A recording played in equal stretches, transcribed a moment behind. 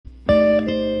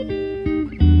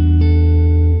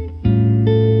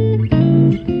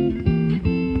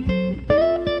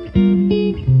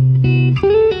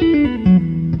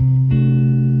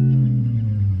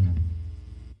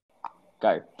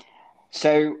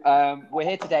We're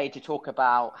here today to talk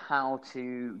about how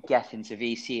to get into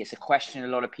VC. It's a question a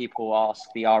lot of people ask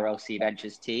the RLC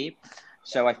Ventures team.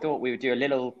 So I thought we would do a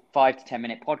little 5 to 10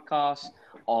 minute podcast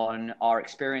on our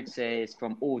experiences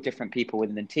from all different people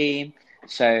within the team.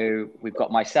 So we've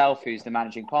got myself, who's the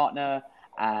managing partner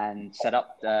and set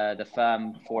up the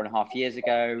firm 4.5 years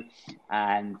ago,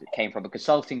 and came from a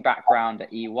consulting background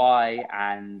at EY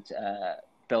and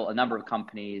built a number of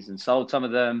companies and sold some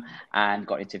of them and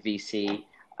got into VC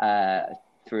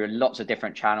through lots of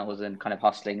different channels and kind of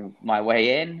hustling my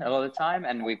way in a lot of the time.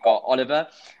 And we've got Oliver,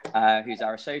 who's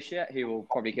our associate, who will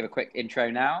probably give a quick intro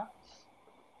now.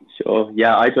 Sure.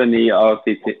 Yeah, I joined the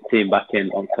RLC team back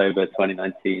in October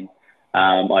 2019.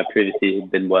 I previously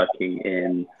had been working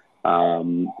in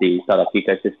the startup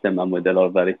ecosystem and with a lot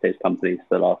of early stage companies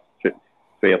for the last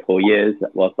 3 or 4 years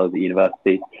whilst I was at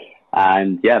university.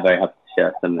 And yeah, very happy to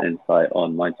share some insight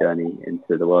on my journey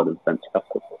into the world of venture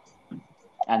capital.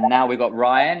 And now we've got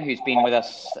Ryan, who's been with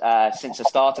us since the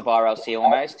start of RLC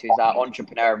almost, who's our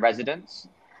entrepreneur in residence.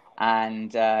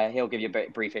 And he'll give you a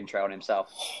brief intro on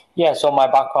himself. Yeah, so my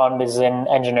background is in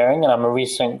engineering, and I'm a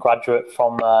recent graduate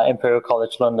from Imperial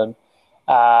College London.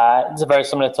 It's very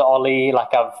similar to Ollie.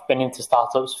 Like, I've been into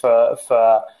startups for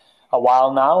a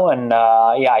while now, and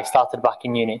I started back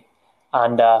in uni.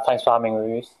 And thanks for having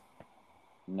me, Ruth.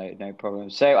 No problem.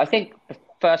 So I think the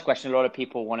first question a lot of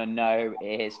people want to know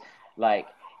is, like,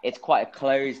 it's quite a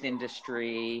closed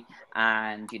industry,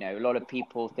 and, you know, a lot of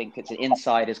people think it's an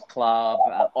insider's club,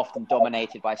 often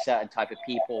dominated by a certain type of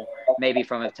people, maybe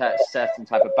from a certain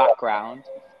type of background.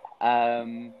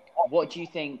 What do you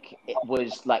think it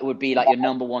was like, would be like your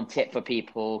number one tip for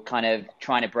people kind of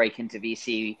trying to break into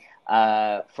VC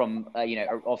from,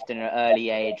 often an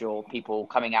early age, or people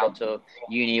coming out of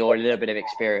uni or a little bit of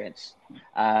experience?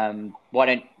 Why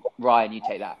don't, Ryan, you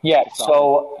take that? Yeah,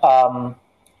 so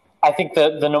I think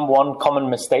the number one common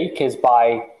mistake is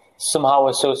by somehow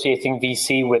associating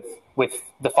VC with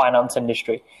the finance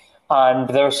industry. And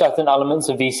there are certain elements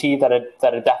of VC that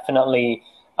are definitely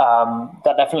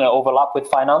overlap with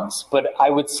finance. But I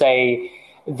would say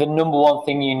the number one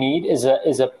thing you need is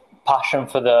a passion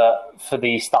for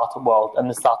the startup world and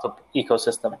the startup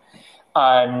ecosystem.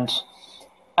 And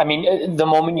I mean, the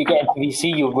moment you get into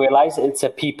VC, you'll realize it's a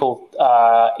people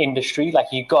industry. Like,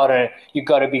 you gotta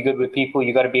be good with people.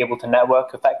 You gotta be able to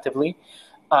network effectively,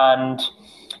 and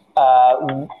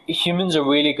humans are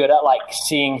really good at, like,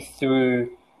 seeing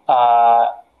through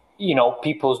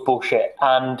people's bullshit.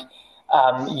 And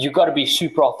you got to be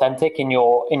super authentic in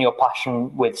your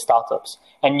passion with startups,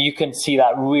 and you can see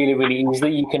that really, really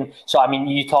easily.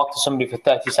 You talk to somebody for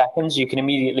 30 seconds, you can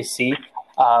immediately see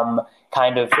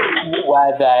kind of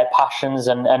where their passions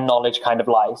and knowledge kind of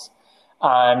lies.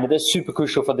 And that's super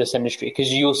crucial for this industry,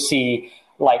 because you'll see,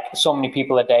 like, so many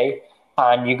people a day,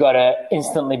 and you got to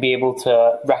instantly be able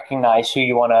to recognize who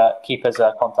you want to keep as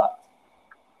a contact.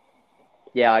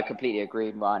 Yeah, I completely agree,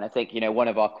 Ryan. I think, one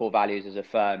of our core values as a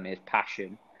firm is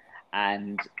passion,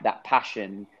 and that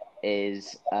passion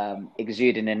is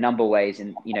exuded in a number of ways.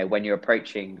 And, when you're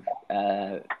approaching,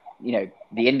 the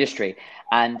industry,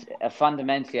 and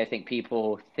fundamentally, I think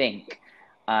people think,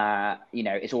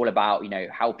 it's all about,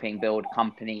 helping build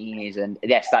companies, and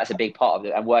yes, that's a big part of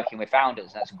it, and working with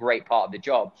founders. That's a great part of the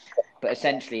job. But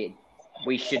essentially,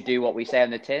 we should do what we say on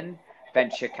the tin.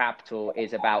 Venture capital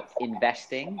is about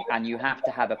investing, and you have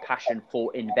to have a passion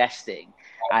for investing.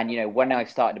 And, when I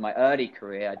started my early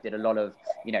career, I did a lot of,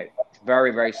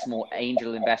 very, very small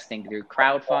angel investing through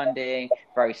crowdfunding,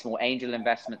 very small angel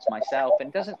investments myself, and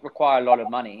it doesn't require a lot of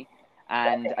money.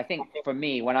 And I think for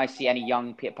me, when I see any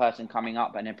young person coming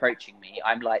up and approaching me,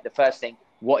 I'm like, the first thing,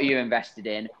 what are you invested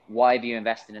in? Why have you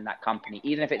invested in that company?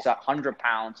 Even if it's £100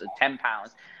 or £10,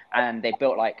 and they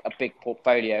built like a big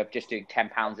portfolio of just doing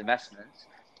 £10 investments.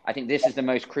 I think this is the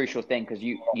most crucial thing, because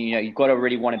you've got to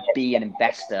really want to be an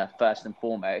investor first and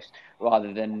foremost,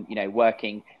 rather than,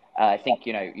 working. I think,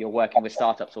 you're working with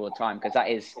startups all the time, because that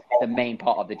is the main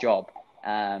part of the job,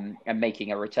 and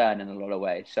making a return in a lot of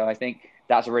ways. So I think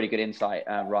that's a really good insight,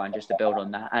 Ryan, just to build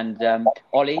on that. And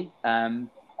Ollie,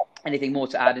 anything more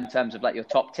to add in terms of, like, your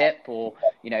top tip, or,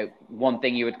 one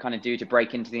thing you would kind of do to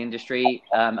break into the industry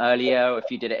earlier, or if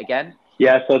you did it again?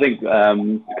 Yeah, so I think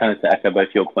kind of to echo both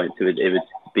your points, it would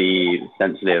be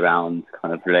essentially around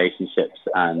kind of relationships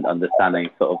and understanding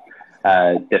sort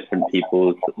of different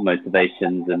people's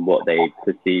motivations and what they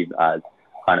perceive as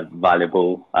kind of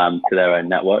valuable to their own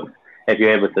networks. If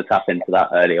you're able to tap into that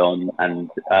early on and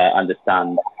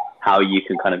understand how you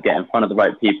can kind of get in front of the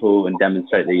right people and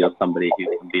demonstrate that you're somebody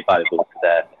who can be valuable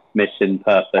to mission,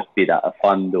 purpose, be that a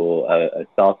fund or a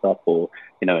startup or,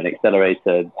 an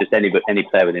accelerator, just any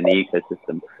player within the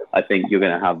ecosystem, I think you're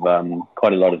going to have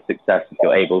quite a lot of success if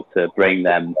you're able to bring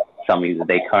them something that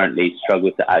they currently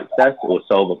struggle to access or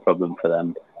solve a problem for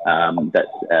them that's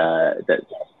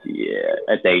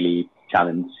a daily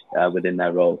challenge within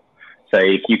their role. So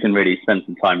if you can really spend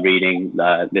some time reading,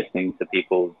 listening to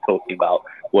people talking about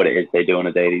what it is they do on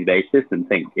a daily basis, and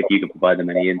think if you can provide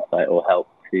them any insight or help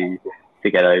to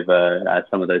get over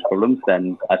some of those problems,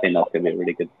 then I think that's going to be a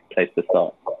really good place to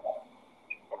start.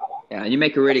 Yeah, you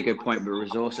make a really good point with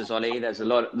resources, Ollie. There's a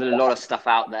lot of stuff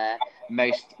out there.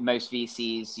 Most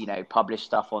VCs, publish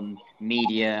stuff on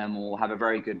Medium or have a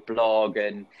very good blog,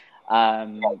 and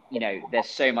there's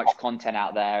so much content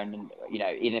out there. And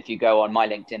even if you go on my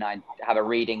LinkedIn, I have a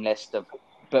reading list of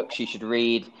books you should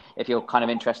read if you're kind of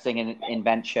interested in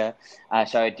venture.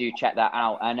 So I do check that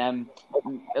out. And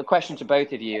a question to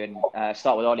both of you, and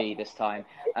start with Ollie this time.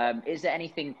 Is there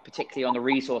anything particularly on the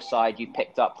resource side you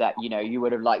picked up that, you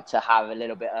would have liked to have a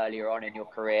little bit earlier on in your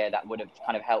career that would have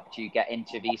kind of helped you get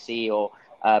into VC or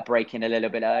break in a little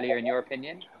bit earlier, in your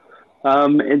opinion?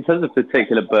 In terms of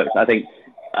particular books, I think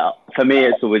for me,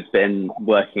 it's always been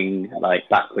working like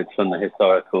backwards from the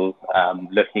historical,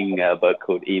 looking at a book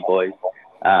called E-Boys,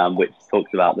 which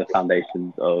talks about the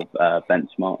foundations of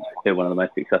Benchmark, who are one of the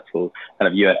most successful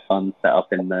kind of US funds set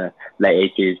up in the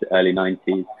late 80s, early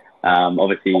 90s.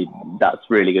 Obviously, that's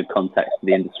really good context for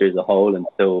the industry as a whole and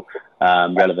still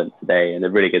relevant today, and a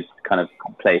really good kind of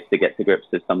place to get to grips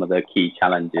with some of the key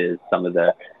challenges, some of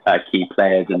the key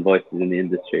players and voices in the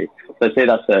industry. So I'd say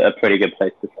that's a pretty good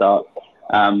place to start.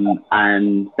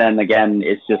 And then again,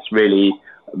 it's just really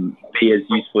be as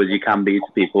useful as you can be to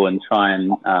people and try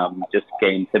and just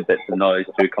gain tidbits of knowledge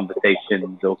through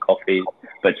conversations or coffees,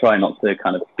 but try not to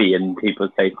kind of be in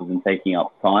people's faces and taking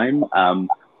up time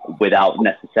without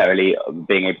necessarily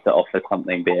being able to offer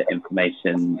something, be it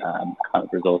information, kind of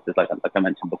resources, like I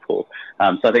mentioned before.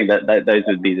 So I think that those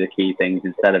would be the key things,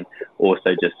 instead of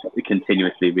also just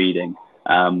continuously reading.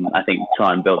 I think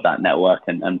try and build that network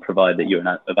and provide that you're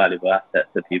a valuable asset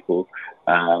to people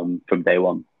from day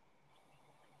one.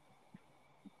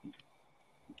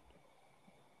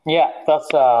 Yeah, those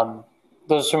are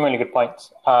some really good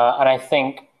points. And I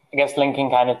guess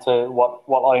linking kind of to what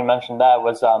Ollie mentioned there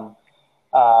was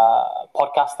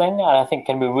podcasting, and I think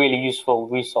can be a really useful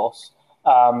resource,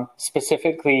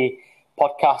 specifically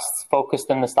podcasts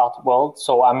focused in the startup world.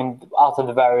 So, I mean, out of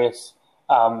the various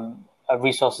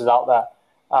resources out there,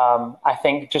 I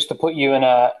think just to put you in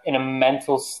a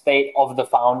mental state of the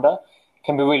founder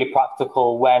can be really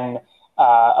practical when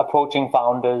approaching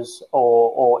founders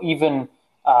or even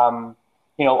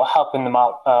helping them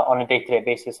out on a day-to-day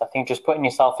basis. I think just putting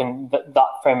yourself in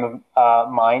that frame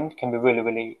of mind can be really,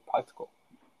 really practical.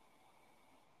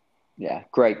 Yeah,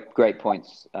 great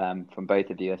points from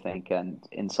both of you, I think, and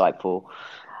insightful.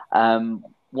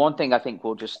 One thing I think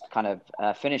we'll just kind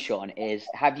of finish on is,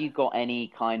 have you got any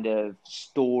kind of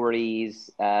stories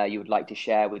you would like to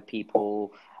share with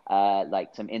people,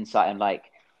 like some insight and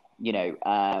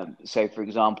so for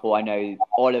example, I know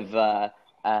Oliver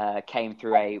came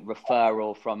through a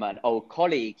referral from an old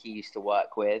colleague he used to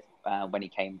work with when he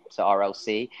came to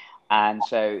RLC. And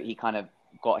so he kind of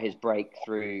got his break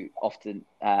through often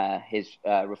his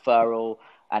referral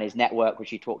and his network, which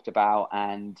he talked about.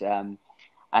 And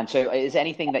so is there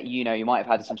anything that, you might have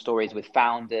had some stories with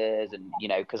founders and,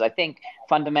 because I think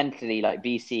fundamentally, like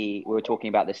VC, we were talking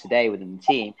about this today within the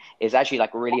team, is actually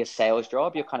like really a sales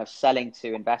job. You're kind of selling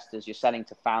to investors, you're selling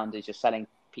to founders, you're selling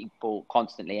people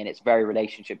constantly, and it's very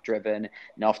relationship driven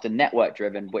and often network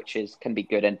driven, which can be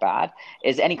good and bad.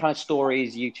 Is there any kind of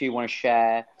stories you two want to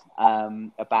share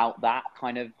about that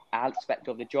kind of aspect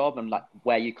of the job, and like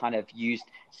where you kind of used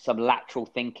some lateral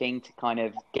thinking to kind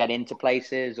of get into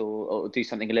places or do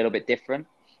something a little bit different?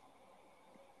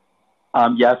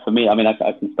 Yeah, for me, I mean, I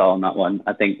can start on that one.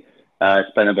 I think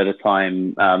spent a bit of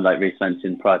time, like Reece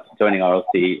mentioned, prior to joining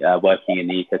RLC, working in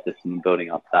the ecosystem and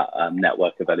building up that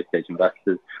network of early stage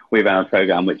investors. We ran a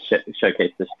program which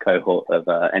showcased this cohort of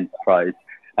enterprise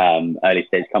early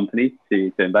stage companies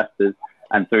to investors.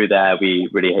 And through there, we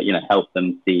really, helped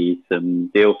them see some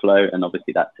deal flow. And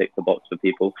obviously that ticks the box for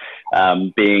people.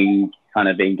 Being kind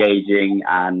of engaging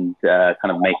and kind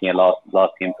of making a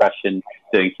lasting impression,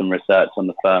 doing some research on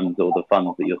the firms or the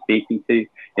funds that you're speaking to.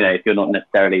 If you're not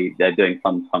necessarily doing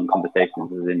fun conversations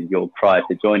as in you're prior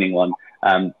to joining one,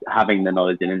 having the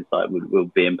knowledge and insight will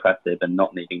be impressive, and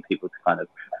not needing people to kind of,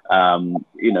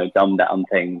 dumb down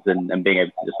things and being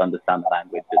able to just understand the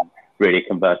language and really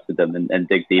converse with them and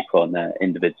dig deeper on their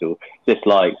individual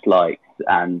dislikes, likes,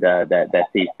 and their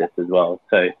thesis as well.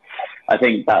 So I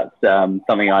think that's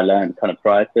something I learned kind of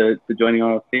prior to joining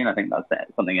RLC, and I think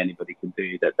that's something anybody can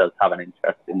do that does have an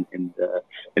interest in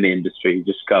the industry.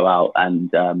 Just go out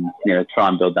and try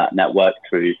and build that network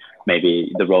through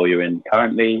maybe the role you're in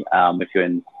currently. If you're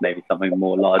in maybe something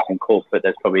more large and corporate,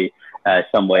 there's probably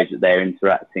some ways that they're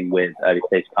interacting with early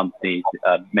stage companies,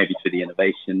 maybe through the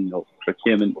innovation or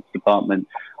procurement department.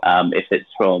 If it's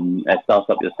from a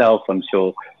startup yourself, I'm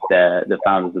sure the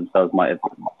founders themselves might have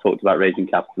talked about raising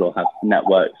capital or have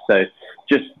networks. So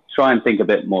just try and think a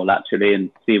bit more laterally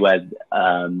and see where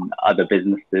other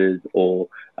businesses or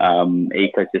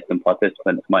ecosystem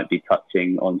participants might be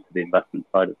touching onto the investment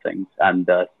side of things, and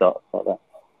start there.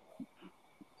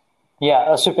 Yeah,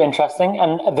 that's super interesting.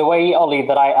 And the way, Ollie,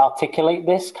 that I articulate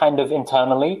this kind of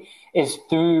internally is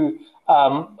through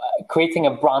creating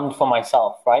a brand for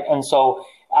myself, right? And so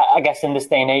I guess in this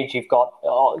day and age, you've got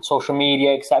social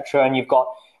media, etc., and you've got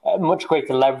much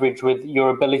greater leverage with your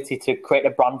ability to create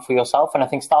a brand for yourself. And I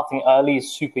think starting early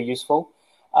is super useful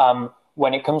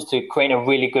when it comes to creating a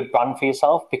really good brand for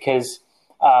yourself, because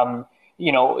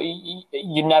you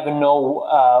never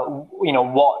know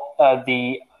what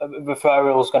the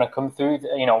referral is going to come through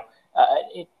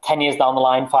 10 years down the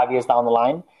line, 5 years down the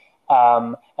line,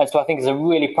 and so I think it's a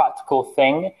really practical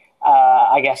thing,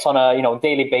 I guess, on a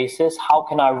daily basis. How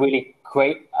can I really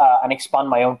create and expand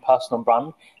my own personal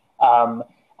brand?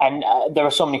 And there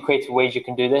are so many creative ways you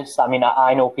can do this. I mean,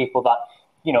 I know people that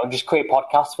just create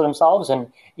podcasts for themselves,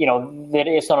 and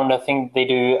it's not another thing they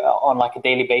do on like a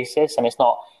daily basis, and it's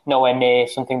nowhere near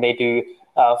something they do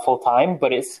full time,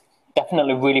 but it's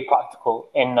definitely really practical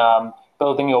in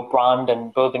building your brand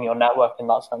and building your network in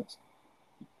that sense.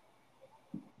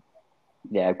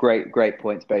 Yeah, great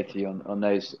points, both of you on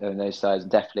those sides.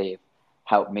 Definitely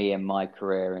helped me in my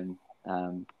career and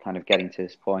kind of getting to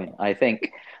this point. I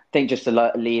think just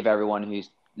to leave everyone who's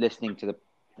listening to the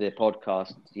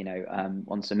podcast,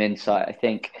 on some insight. I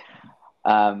think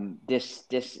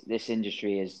this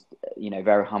industry is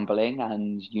very humbling,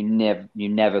 and you never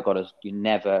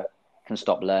can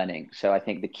stop learning. So I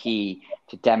think the key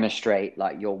to demonstrate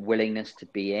like your willingness to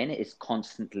be in is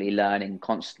constantly learning,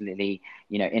 constantly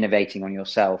innovating on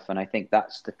yourself. And I think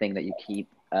that's the thing that you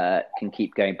can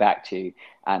keep going back to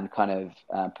and kind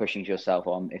of pushing yourself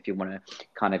on if you want to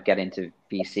kind of get into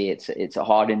VC. It's a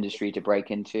hard industry to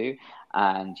break into,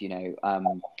 and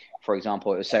for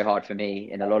example, it was so hard for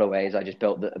me in a lot of ways. I just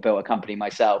built a company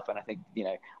myself, and I think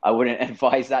I wouldn't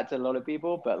advise that to a lot of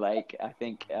people, but like I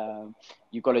think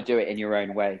you've got to do it in your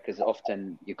own way, because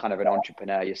often you're kind of an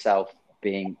entrepreneur yourself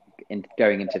going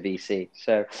into VC.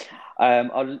 So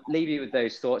I'll leave you with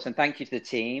those thoughts, and thank you to the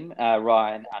team,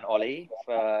 Ryan and Ollie,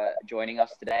 for joining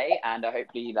us today. And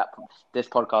hopefully that this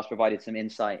podcast provided some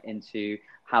insight into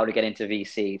how to get into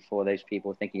VC for those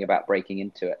people thinking about breaking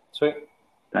into it. Sweet.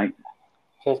 Thanks.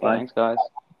 Cheers, Thanks, guys.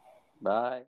 Bye.